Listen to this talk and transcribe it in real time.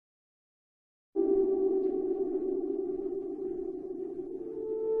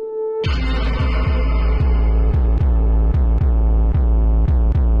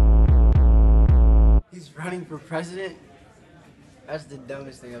For president, that's the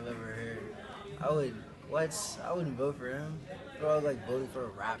dumbest thing I've ever heard. I would, I wouldn't vote for him. Bro, I was like voting for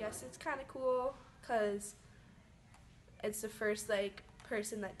a I rapper. guess it's kind of cool because it's the first like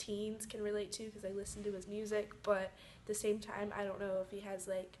person that teens can relate to because I listen to his music. But at the same time, I don't know if he has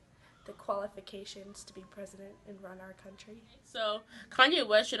like the qualifications to be president and run our country. So Kanye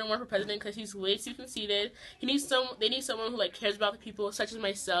West shouldn't run for president because he's way too conceited. He needs some. They need someone who like cares about the people, such as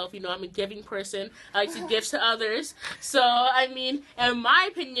myself. You know, I'm a giving person. I like to give to others. So I mean, in my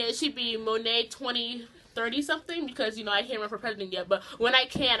opinion, it should be Monet 2030 something because you know I can't run for president yet. But when I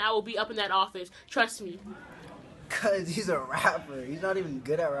can, I will be up in that office. Trust me. Cause he's a rapper. He's not even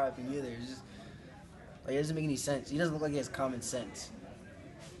good at rapping either. It's just like it doesn't make any sense. He doesn't look like he has common sense.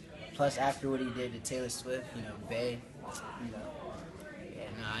 Plus, after what he did to Taylor Swift, you know, Bay, you know, yeah,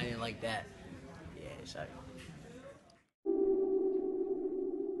 no, I didn't like that. Yeah, sorry.